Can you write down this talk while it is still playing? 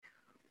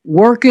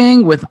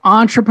working with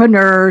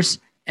entrepreneurs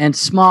and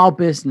small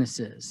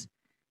businesses,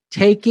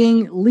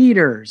 taking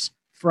leaders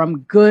from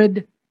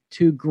good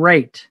to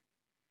great.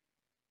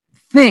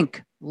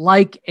 Think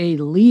like a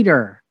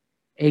leader,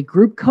 a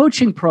group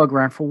coaching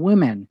program for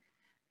women.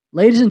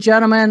 Ladies and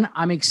gentlemen,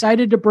 I'm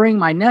excited to bring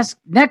my next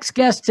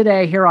guest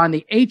today here on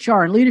the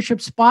HR and Leadership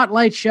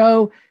Spotlight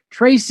Show,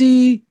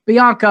 Tracy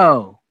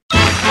Bianco.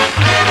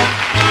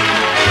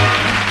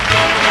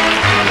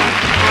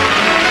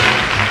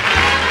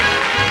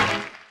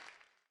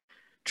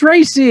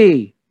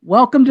 Tracy,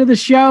 welcome to the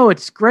show.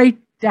 It's great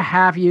to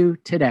have you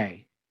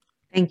today.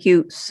 Thank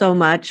you so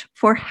much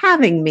for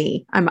having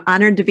me. I'm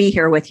honored to be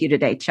here with you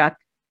today, Chuck.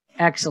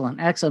 Excellent.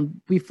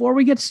 Before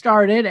we get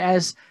started,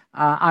 as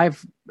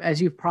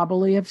you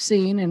probably have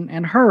seen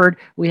and heard,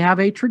 we have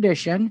a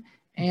tradition.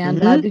 And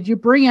did you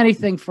bring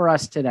anything for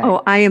us today?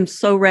 Oh, I am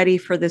so ready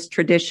for this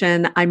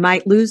tradition. I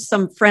might lose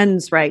some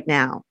friends right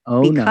now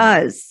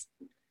because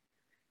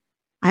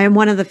I am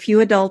one of the few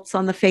adults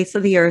on the face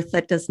of the earth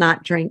that does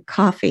not drink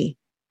coffee.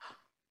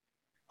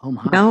 Oh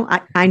my! No,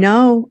 I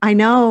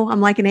know. I'm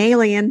like an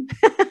alien.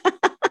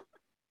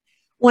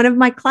 One of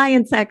my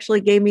clients actually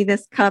gave me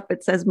this cup.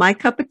 It says "My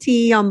cup of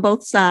tea" on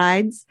both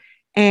sides.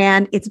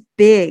 And it's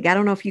big. I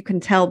don't know if you can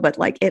tell, but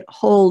like it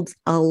holds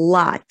a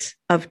lot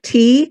of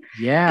tea.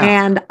 Yeah.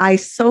 And I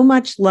so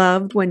much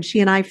loved when she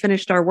and I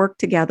finished our work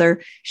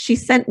together. She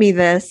sent me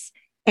this,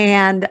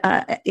 and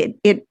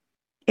it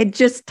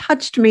just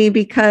touched me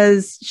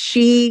because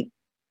she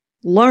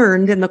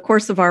learned in the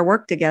course of our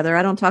work together.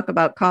 I don't talk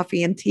about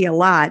coffee and tea a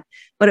lot,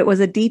 but it was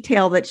a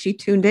detail that she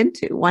tuned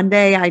into. One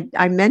day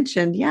I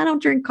mentioned, I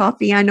don't drink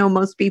coffee. I know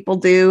most people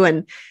do.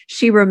 And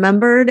she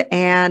remembered.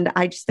 And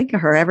I just think of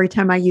her every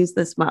time I use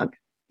this mug.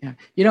 Yeah.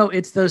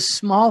 It's those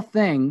small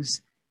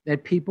things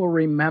that people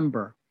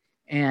remember.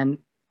 And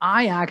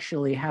I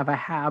actually have a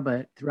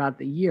habit throughout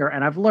the year,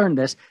 and I've learned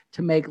this,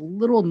 to make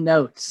little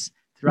notes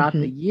throughout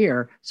the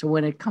year. So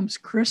when it comes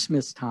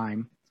Christmas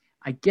time,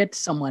 I get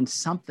someone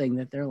something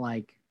that they're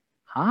like,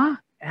 huh?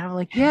 And I'm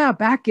like, yeah,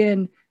 back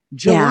in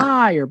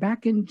July or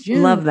back in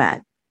June. Love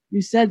that.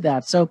 You said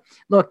that. So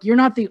look, you're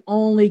not the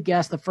only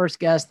guest, the first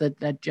guest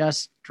that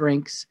just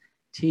drinks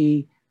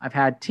tea. I've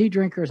had tea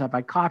drinkers, I've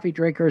had coffee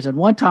drinkers. And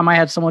one time I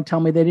had someone tell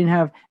me they didn't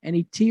have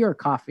any tea or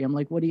coffee. I'm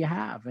like, what do you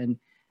have? And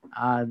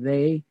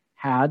they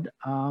had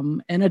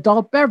an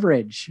adult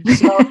beverage.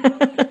 So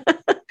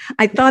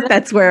I thought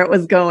that's where it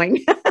was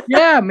going.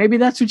 Yeah, maybe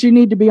that's what you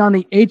need to be on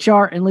the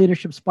HR and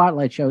Leadership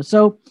Spotlight Show.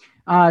 So,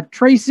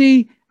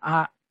 Tracy,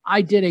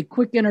 I did a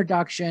quick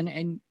introduction,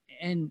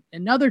 and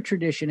another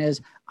tradition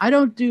is I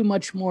don't do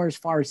much more as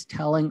far as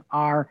telling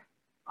our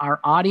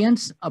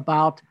audience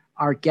about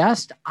our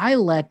guest. I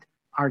let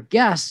our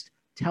guest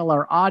tell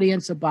our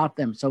audience about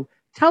them. So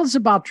tell us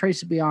about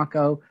Tracy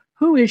Bianco.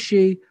 Who is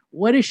she?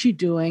 What is she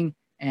doing?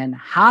 And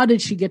how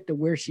did she get to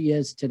where she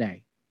is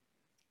today?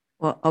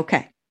 Well,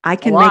 okay. I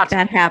can make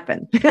that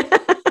happen.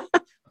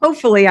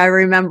 Hopefully I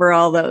remember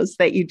all those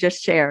that you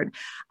just shared.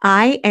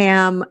 I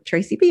am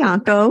Tracy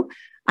Bianco.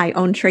 I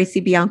own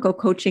Tracy Bianco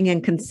Coaching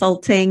and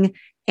Consulting,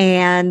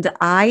 and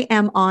I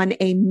am on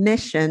a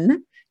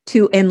mission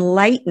to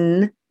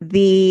enlighten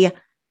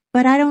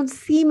but I don't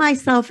see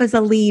myself as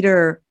a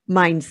leader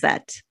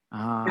mindset.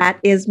 That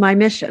is my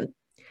mission.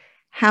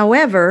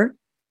 However,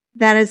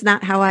 that is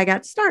not how I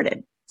got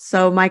started.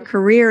 So my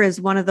career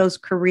is one of those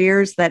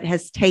careers that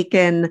has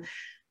taken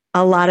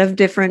a lot of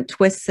different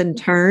twists and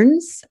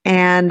turns.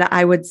 And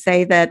I would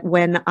say that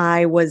when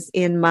I was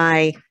in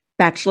my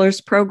bachelor's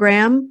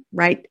program,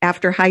 right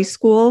after high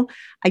school,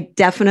 I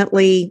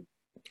definitely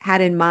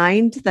had in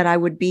mind that I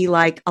would be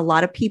like a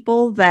lot of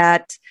people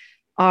that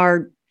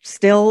are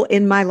still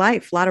in my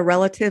life, a lot of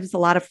relatives, a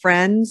lot of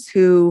friends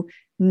who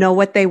know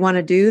what they want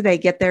to do. They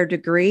get their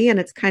degree, and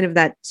it's kind of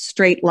that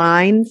straight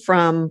line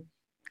from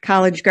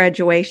college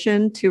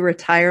graduation to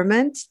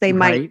retirement. They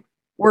might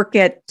work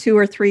at 2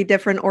 or 3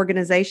 different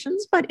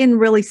organizations, but in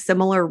really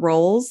similar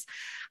roles.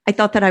 I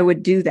thought that I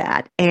would do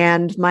that.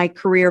 And my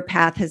career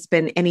path has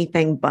been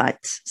anything but.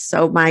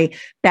 So my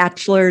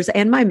bachelor's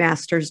and my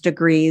master's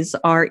degrees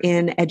are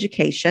in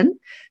education.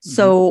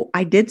 So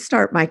I did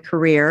start my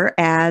career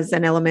as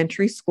an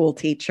elementary school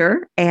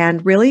teacher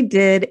and really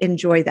did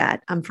enjoy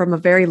that. I'm from a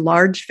very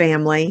large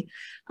family.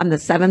 I'm the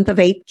 7th of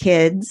 8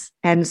 kids.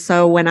 And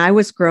so when I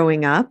was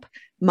growing up,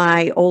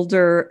 my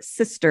older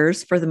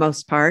sisters, for the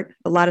most part,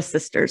 a lot of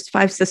sisters,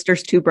 5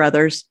 sisters, 2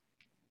 brothers.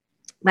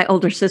 My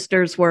older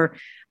sisters were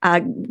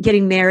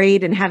getting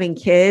married and having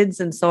kids.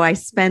 And so I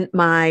spent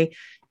my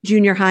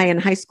junior high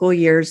and high school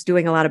years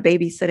doing a lot of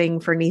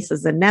babysitting for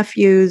nieces and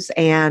nephews.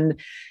 And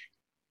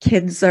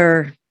kids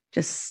are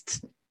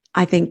just,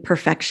 I think,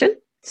 perfection.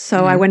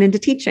 So I went into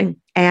teaching,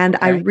 and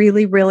I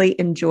really, really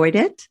enjoyed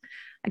it.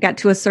 I got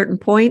to a certain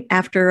point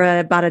after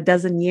about a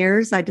dozen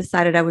years, I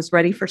decided I was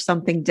ready for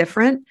something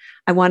different.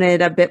 I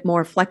wanted a bit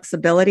more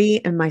flexibility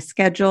in my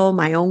schedule.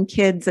 My own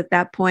kids at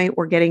that point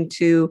were getting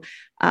to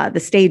the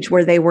stage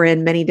where they were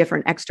in many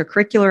different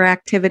extracurricular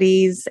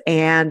activities,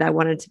 and I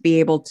wanted to be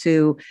able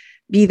to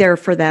be there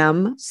for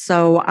them.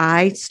 So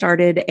I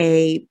started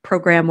a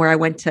program where I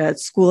went to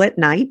school at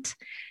night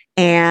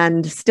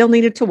and still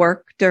needed to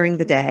work during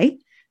the day.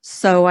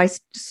 So I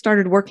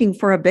started working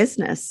for a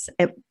business,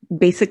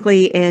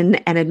 basically in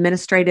an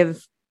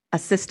administrative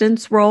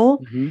assistance role.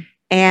 Mm-hmm.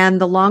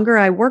 And the longer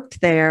I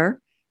worked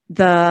there,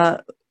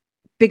 the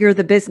bigger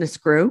the business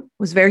grew. It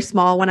was very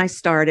small when I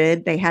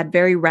started. They had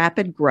very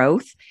rapid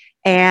growth.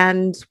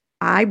 And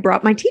I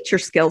brought my teacher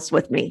skills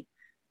with me.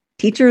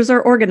 Teachers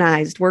are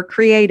organized. We're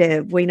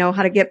creative. We know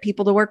how to get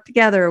people to work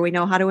together. We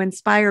know how to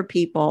inspire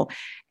people.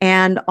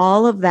 And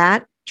all of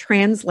that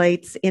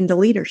translates into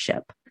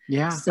leadership.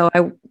 Yeah. So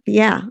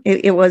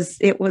it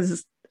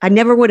was, I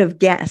never would have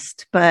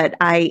guessed, but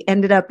I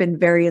ended up in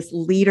various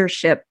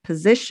leadership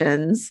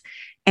positions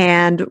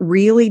and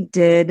really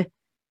did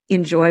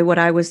enjoy what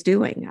I was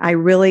doing. I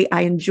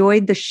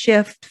enjoyed the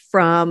shift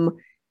from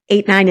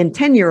 8, 9, and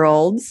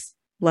 10-year-olds,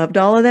 loved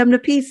all of them to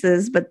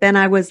pieces, but then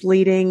I was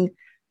leading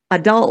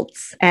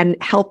adults and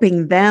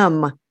helping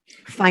them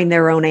find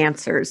their own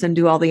answers and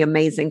do all the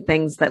amazing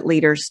things that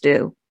leaders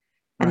do.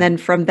 And then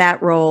from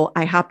that role,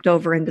 I hopped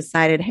over and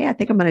decided, hey, I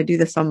think I'm going to do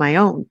this on my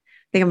own.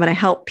 I think I'm going to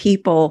help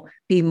people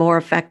be more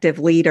effective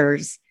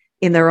leaders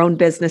in their own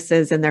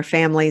businesses, in their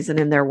families, and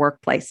in their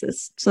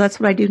workplaces. So that's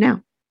what I do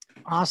now.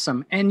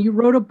 Awesome. And you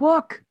wrote a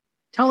book.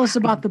 Tell us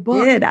about the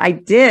book. I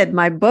did.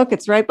 My book,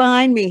 it's right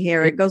behind me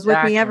here. It goes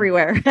with me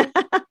everywhere.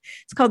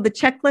 It's called The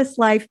Checklist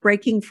Life,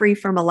 Breaking Free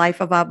from a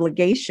Life of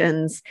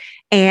Obligations.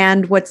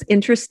 And what's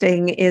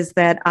interesting is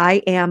that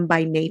I am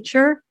by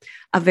nature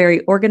a very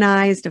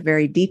organized, a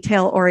very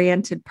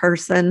detail-oriented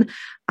person.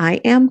 I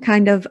am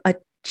kind of a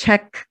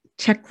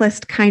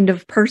checklist kind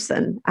of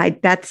person.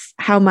 That's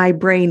how my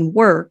brain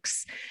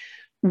works.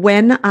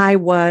 When I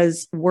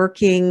was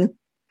working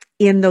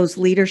in those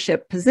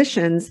leadership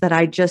positions that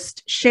I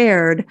just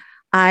shared,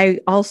 I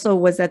also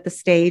was at the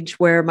stage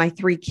where my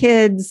 3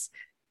 kids,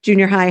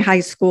 junior high,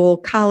 high school,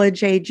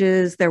 college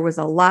ages, there was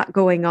a lot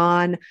going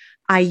on.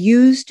 I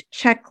used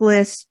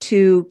checklists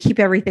to keep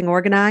everything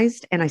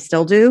organized, and I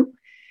still do.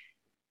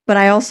 But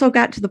I also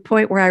got to the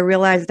point where I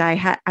realized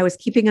I was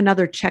keeping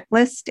another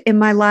checklist in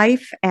my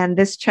life, and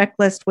this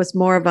checklist was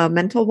more of a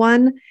mental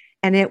one.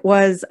 And it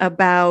was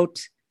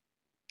about,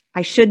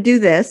 I should do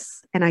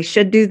this, and I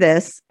should do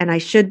this, and I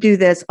should do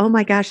this. Oh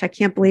my gosh, I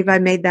can't believe I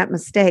made that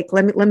mistake.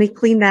 Let me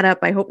clean that up.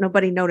 I hope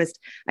nobody noticed.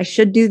 I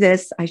should do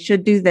this. I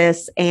should do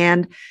this.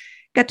 And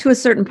got to a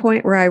certain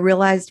point where I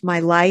realized my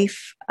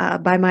life,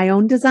 by my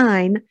own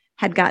design,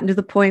 had gotten to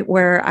the point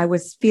where I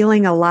was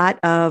feeling a lot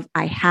of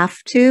I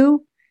have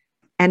to,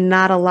 and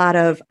not a lot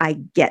of I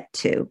get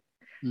to.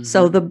 Mm-hmm.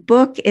 So the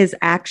book is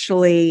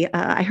actually,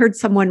 I heard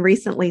someone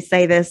recently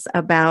say this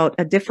about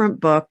a different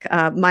book.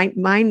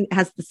 Mine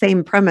has the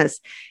same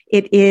premise.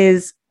 It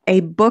is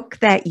a book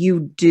that you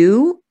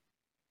do,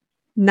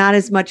 not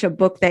as much a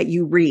book that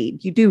you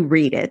read. You do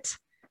read it,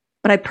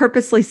 but I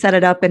purposely set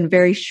it up in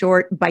very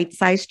short,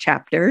 bite-sized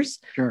chapters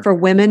for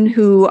women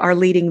who are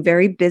leading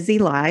very busy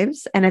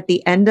lives. And at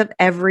the end of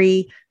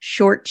every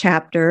short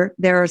chapter,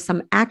 there are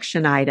some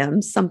action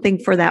items, something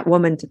for that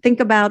woman to think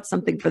about,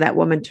 something for that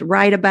woman to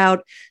write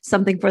about,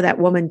 something for that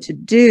woman to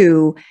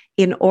do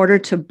in order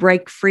to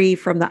break free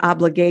from the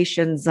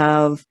obligations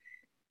of,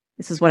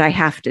 this is what I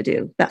have to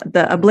do,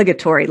 the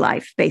obligatory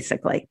life,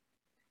 basically.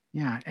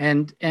 Yeah.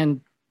 And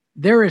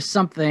there is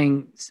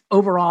something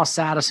overall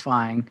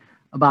satisfying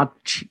about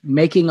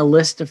making a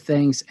list of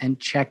things and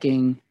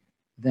checking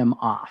them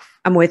off.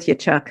 I'm with you,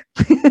 Chuck.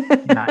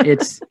 Yeah,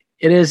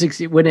 it is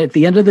when at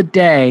the end of the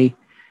day,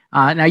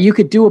 now you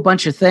could do a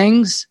bunch of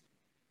things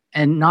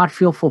and not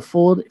feel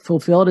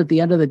fulfilled at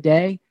the end of the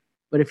day.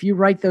 But if you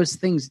write those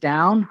things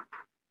down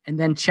and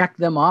then check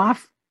them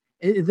off,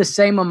 the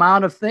same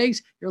amount of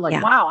things, you're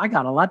like, wow, I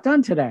got a lot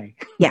done today.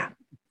 Yeah.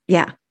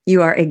 Yeah.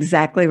 You are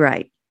exactly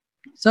right.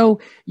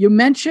 So you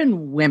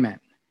mentioned women,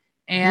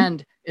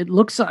 and it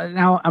looks,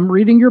 now I'm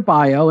reading your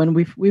bio, and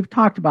we've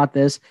talked about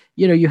this.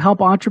 You know, you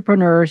help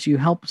entrepreneurs, you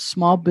help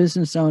small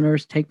business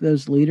owners take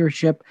those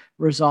leadership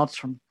results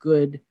from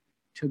good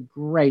to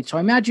great. So I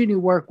imagine you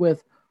work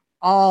with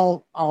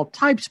all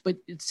types, but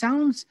it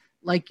sounds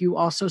like you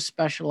also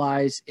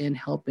specialize in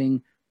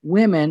helping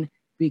women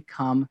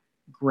become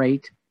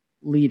great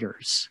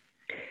leaders.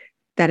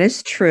 That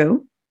is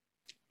true.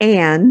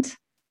 And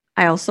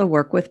I also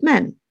work with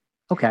men.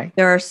 Okay.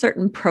 There are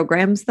certain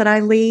programs that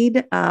I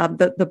lead.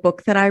 The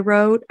book that I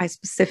wrote, I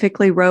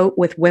specifically wrote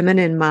with women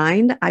in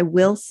mind. I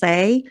will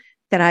say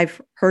that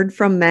I've heard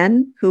from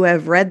men who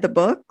have read the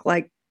book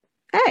like,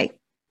 hey,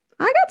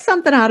 I got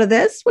something out of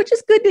this, which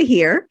is good to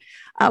hear.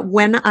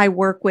 When I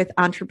work with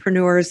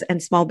entrepreneurs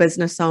and small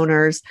business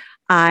owners,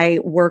 I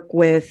work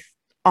with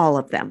all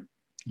of them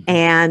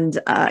and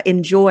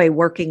enjoy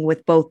working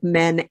with both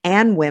men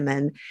and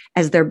women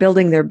as they're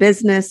building their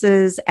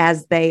businesses,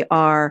 as they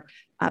are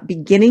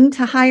beginning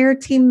to hire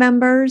team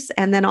members.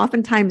 And then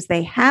oftentimes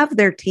they have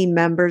their team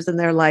members and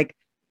they're like,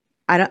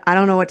 I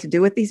don't know what to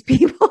do with these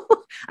people.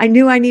 I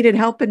knew I needed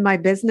help in my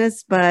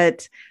business,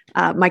 but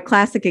my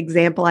classic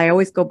example, I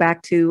always go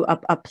back to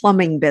a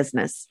plumbing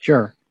business.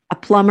 Sure. A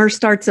plumber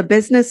starts a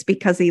business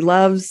because he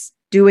loves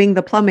doing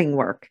the plumbing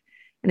work,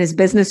 and his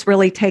business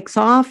really takes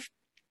off.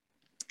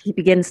 He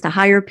begins to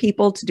hire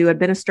people to do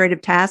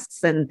administrative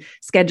tasks and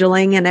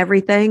scheduling and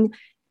everything.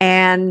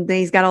 And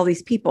he's got all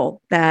these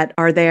people that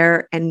are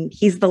there, and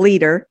he's the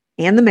leader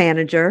and the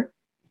manager.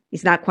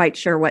 He's not quite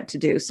sure what to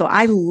do. So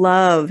I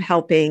love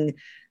helping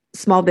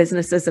small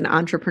businesses and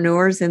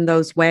entrepreneurs in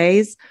those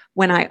ways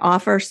when I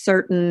offer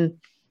certain,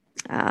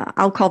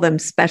 I'll call them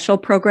special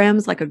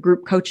programs, like a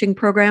group coaching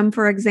program,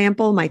 for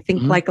example, my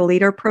Think Like a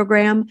Leader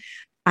program.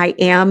 I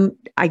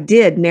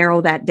did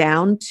narrow that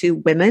down to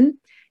women.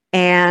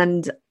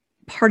 And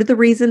part of the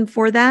reason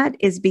for that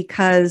is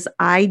because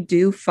I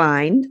do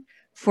find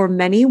for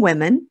many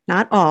women,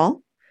 not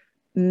all,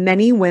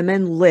 many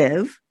women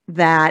live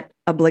that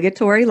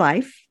obligatory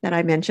life that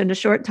I mentioned a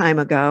short time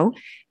ago.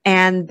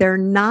 And they're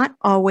not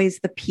always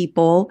the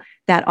people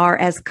that are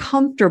as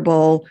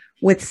comfortable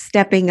with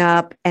stepping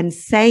up and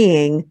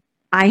saying,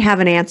 I have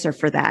an answer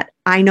for that.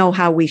 I know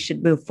how we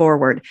should move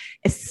forward,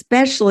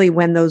 especially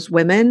when those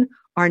women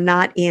are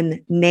not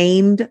in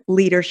named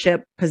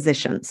leadership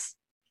positions.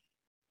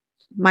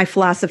 My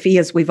philosophy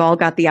is we've all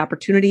got the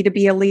opportunity to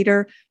be a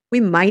leader.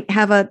 We might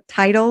have a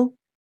title,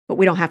 but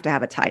we don't have to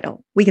have a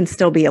title. We can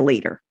still be a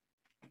leader.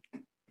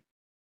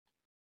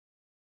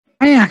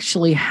 I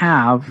actually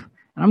have,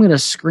 and I'm going to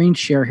screen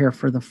share here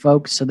for the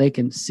folks so they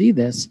can see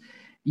this.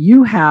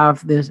 You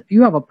have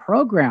a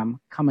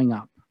program coming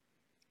up.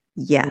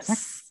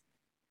 Yes.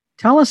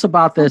 Tell us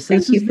about this.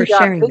 Thank you for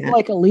sharing that. Think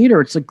Like a Leader.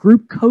 It's a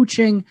group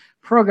coaching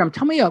program.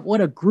 Tell me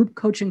what a group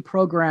coaching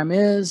program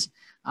is.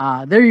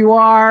 There you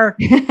are.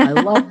 I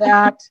love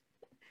that.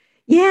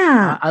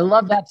 Yeah. I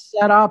love that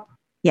setup.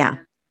 Yeah.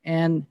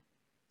 And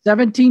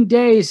 17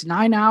 days,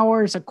 9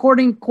 hours,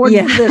 according to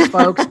this,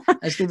 folks.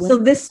 So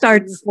this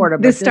starts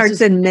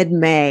in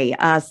mid-May,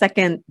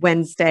 second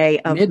Wednesday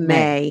of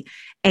May.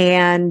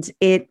 And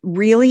it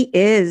really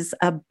is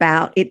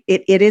about, it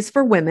is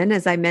for women,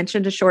 as I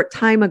mentioned a short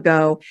time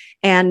ago.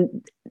 And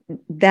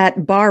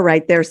that bar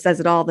right there says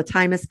it all. The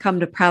time has come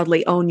to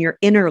proudly own your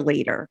inner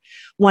leader.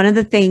 One of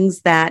the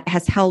things that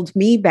has held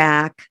me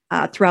back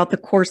throughout the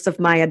course of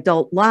my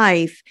adult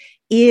life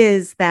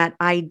is that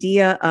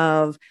idea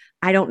of,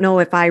 I don't know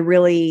if I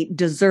really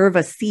deserve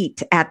a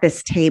seat at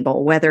this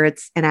table, whether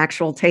it's an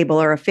actual table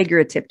or a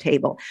figurative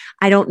table.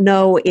 I don't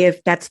know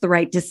if that's the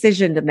right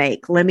decision to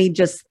make. Let me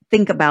just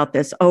think about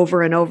this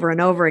over and over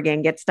and over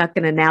again, get stuck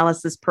in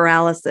analysis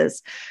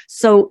paralysis.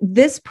 So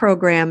this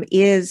program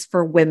is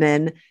for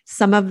women.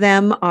 Some of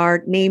them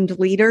are named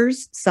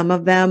leaders. Some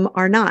of them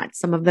are not.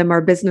 Some of them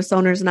are business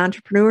owners and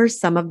entrepreneurs.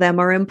 Some of them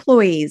are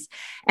employees.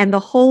 And the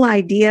whole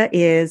idea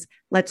is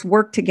let's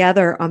work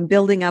together on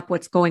building up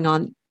what's going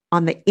on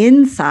the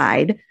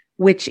inside,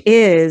 which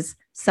is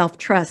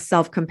self-trust,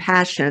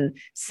 self-compassion,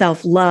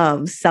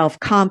 self-love,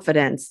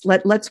 self-confidence.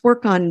 Let's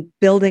work on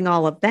building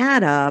all of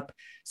that up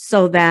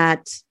so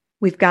that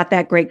we've got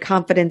that great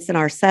confidence in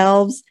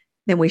ourselves.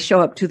 Then we show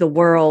up to the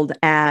world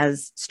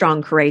as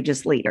strong,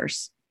 courageous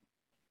leaders.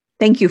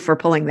 Thank you for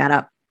pulling that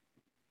up.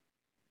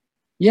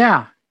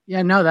 Yeah.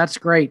 No, that's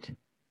great.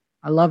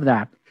 I love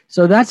that.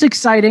 So that's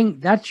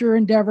exciting. That's your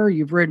endeavor.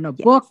 You've written a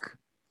book.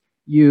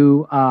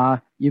 You've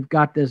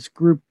got this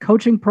group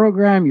coaching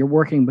program. You're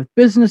working with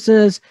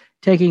businesses,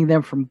 taking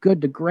them from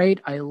good to great.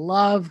 I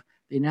love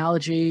the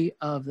analogy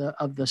of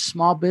the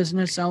small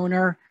business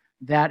owner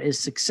that is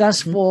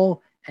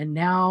successful, and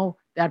now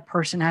that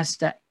person has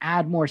to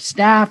add more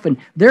staff, and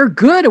they're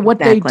good at what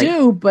they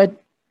do,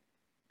 but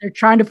they're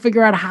trying to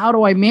figure out, how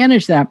do I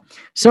manage that?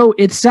 So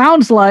it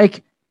sounds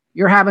like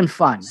you're having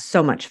fun.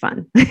 So much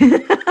fun.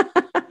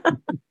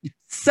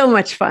 So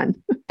much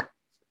fun.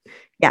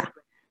 Yeah.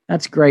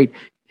 That's great.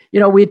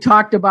 We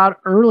talked about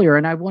earlier,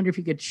 and I wonder if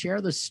you could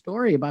share the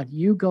story about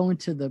you going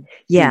to the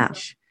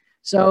beach.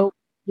 So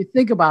you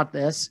think about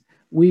this.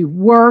 We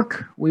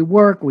work,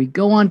 we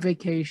go on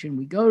vacation,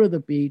 we go to the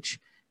beach,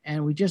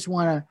 and we just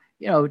want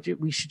to,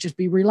 we should just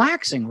be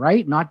relaxing,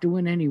 right? Not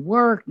doing any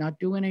work, not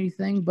doing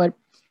anything. But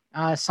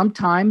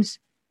sometimes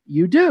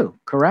you do,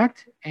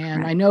 correct?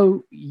 And I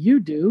know you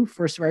do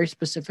for a very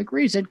specific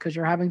reason, because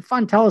you're having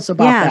fun. Tell us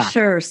about that. Yeah,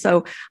 sure.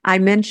 So I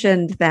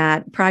mentioned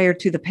that prior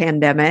to the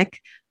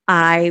pandemic,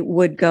 I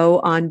would go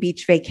on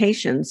beach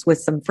vacations with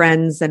some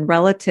friends and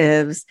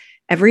relatives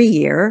every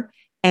year.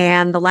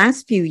 And the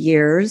last few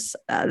years,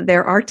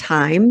 there are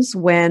times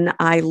when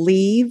I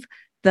leave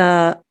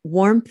the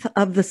warmth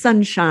of the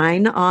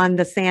sunshine on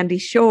the sandy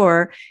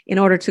shore in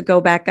order to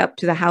go back up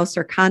to the house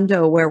or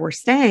condo where we're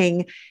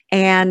staying.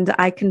 And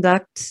I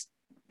conduct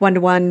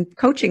one-to-one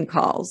coaching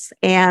calls.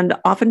 And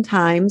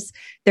oftentimes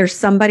there's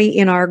somebody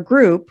in our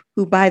group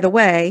who, by the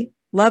way,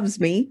 loves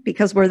me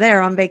because we're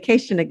there on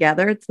vacation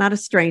together. It's not a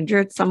stranger.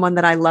 It's someone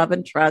that I love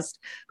and trust,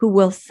 who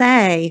will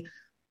say,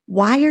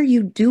 why are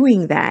you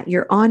doing that?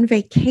 You're on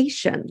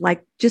vacation.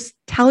 Like, just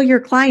tell your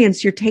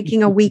clients you're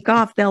taking a week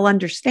off. They'll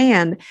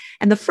understand.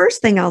 And the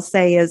first thing I'll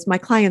say is my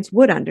clients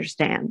would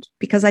understand,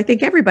 because I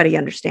think everybody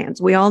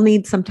understands. We all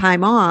need some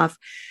time off.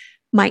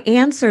 My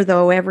answer,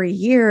 though, every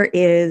year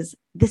is,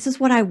 this is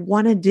what I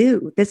want to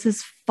do. This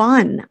is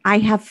fun. I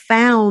have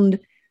found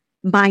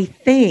my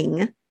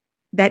thing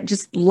that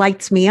just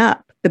lights me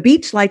up. The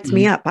beach lights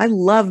me up. I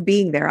love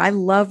being there. I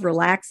love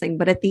relaxing.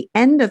 But at the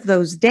end of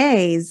those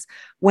days,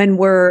 when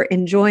we're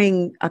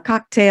enjoying a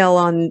cocktail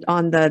on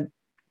the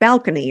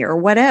balcony or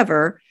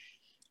whatever,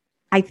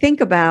 I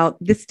think about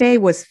this day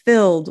was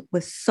filled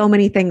with so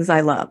many things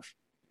I love.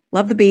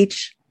 Love the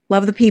beach,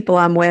 love the people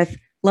I'm with,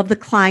 love the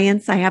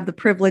clients I have the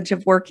privilege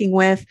of working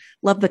with,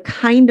 love the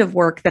kind of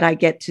work that I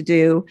get to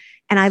do.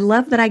 And I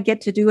love that I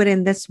get to do it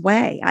in this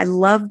way. I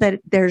love that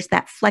there's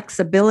that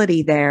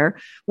flexibility there,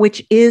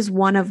 which is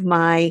one of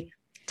my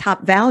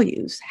top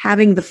values,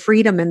 having the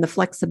freedom and the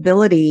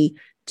flexibility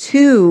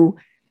to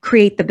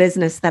create the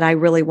business that I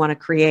really want to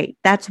create.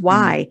 That's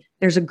why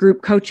there's a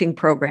group coaching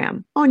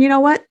program. Oh, and you know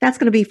what? That's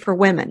going to be for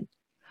women.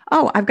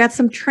 Oh, I've got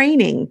some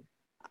training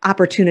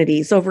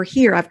opportunities over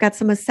here. I've got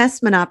some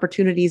assessment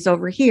opportunities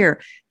over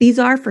here. These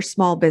are for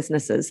small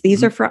businesses.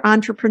 These are for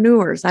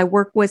entrepreneurs. I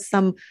work with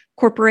some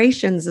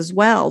corporations as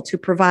well to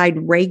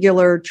provide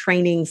regular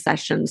training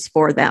sessions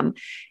for them.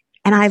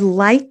 And I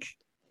like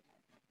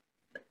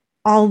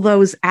all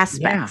those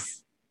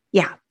aspects.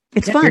 Yeah,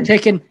 it's fun.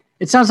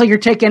 It sounds like you're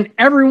taking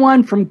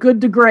everyone from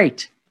good to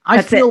great.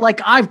 I feel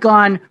like I've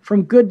gone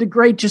from good to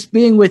great just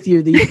being with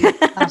you these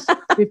last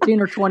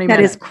 15 or 20 minutes.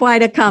 That is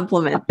quite a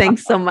compliment.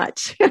 Thanks so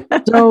much.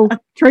 So,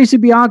 Tracy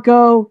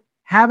Bianco,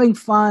 having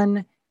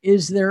fun.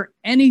 Is there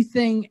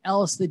anything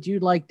else that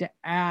you'd like to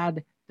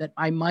add that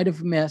I might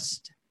have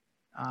missed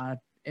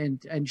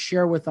and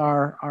share with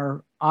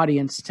our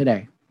audience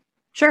today?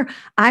 Sure.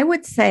 I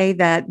would say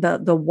that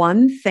the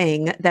one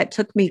thing that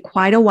took me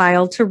quite a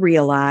while to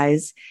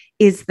realize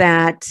is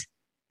that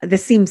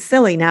this seems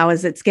silly now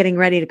as it's getting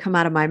ready to come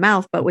out of my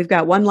mouth, but we've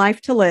got one life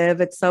to live.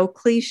 It's so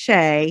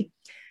cliche.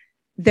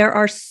 There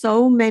are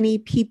so many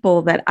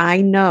people that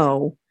I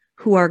know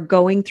who are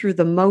going through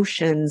the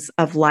motions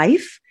of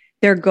life.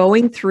 They're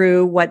going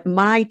through what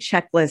my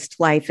checklist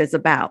life is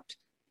about.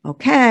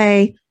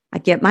 Okay, I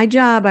get my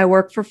job. I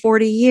work for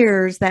 40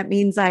 years. That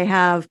means I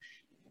have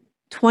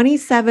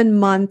 27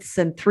 months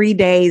and 3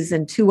 days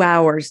and 2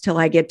 hours till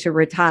I get to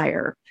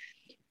retire.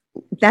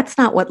 That's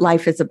not what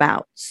life is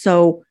about.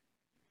 So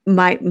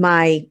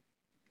my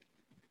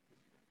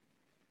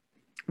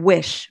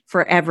wish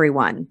for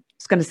everyone, I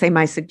was going to say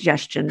my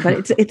suggestion,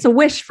 but it's a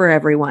wish for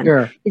everyone,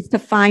 is to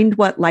find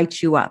what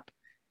lights you up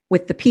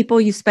with the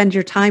people you spend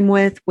your time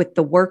with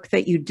the work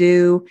that you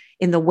do,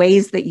 in the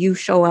ways that you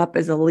show up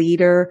as a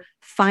leader.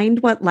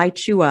 Find what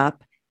lights you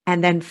up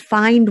and then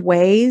find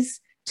ways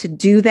to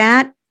do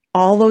that,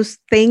 all those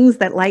things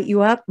that light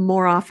you up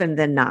more often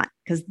than not,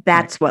 because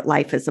that's what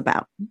life is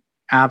about.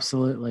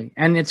 Absolutely.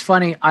 And it's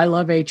funny. I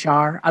love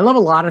HR. I love a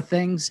lot of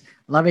things.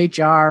 I love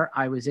HR.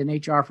 I was in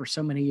HR for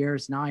so many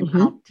years. Now I'm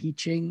out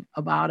teaching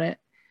about it.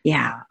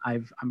 Yeah.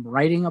 I'm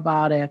writing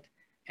about it,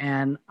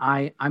 and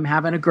I'm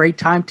having a great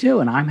time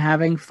too. And I'm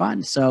having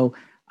fun. So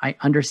I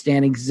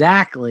understand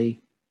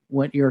exactly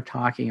what you're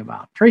talking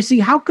about. Tracy,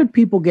 how could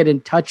people get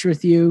in touch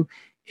with you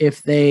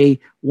if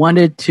they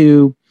wanted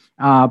to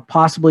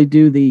possibly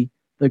do the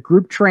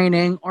group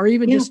training, or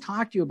even just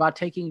talk to you about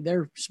taking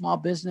their small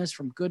business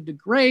from good to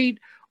great,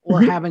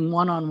 or having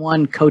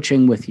one-on-one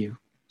coaching with you?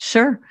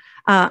 Sure.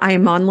 I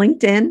am on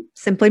LinkedIn,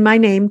 simply my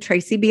name,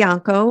 Tracy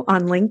Bianco,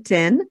 on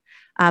LinkedIn.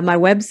 My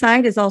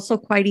website is also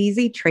quite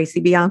easy,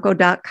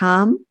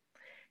 tracybianco.com.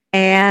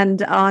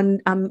 And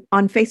on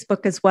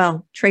Facebook as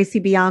well, Tracy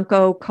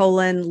Bianco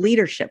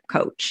 _leadership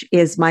coach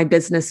is my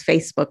business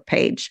Facebook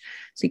page.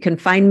 So you can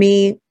find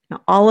me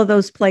all of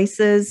those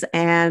places.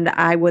 And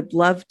I would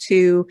love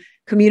to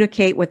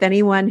communicate with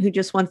anyone who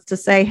just wants to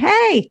say,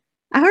 hey,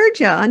 I heard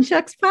you on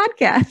Shuck's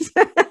podcast.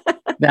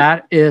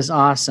 That is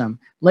awesome.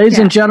 Ladies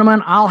and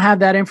gentlemen, I'll have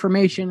that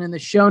information in the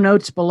show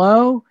notes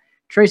below.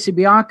 Tracy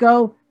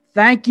Bianco,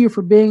 thank you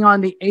for being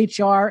on the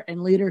HR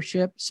and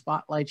Leadership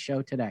Spotlight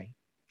Show today.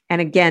 And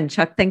again,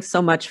 Chuck, thanks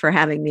so much for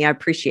having me. I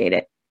appreciate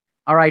it.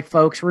 All right,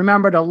 folks,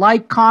 remember to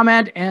like,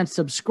 comment, and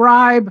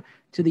subscribe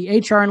to the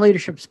HR and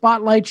Leadership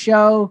Spotlight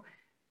Show.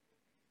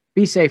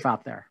 Be safe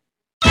out there.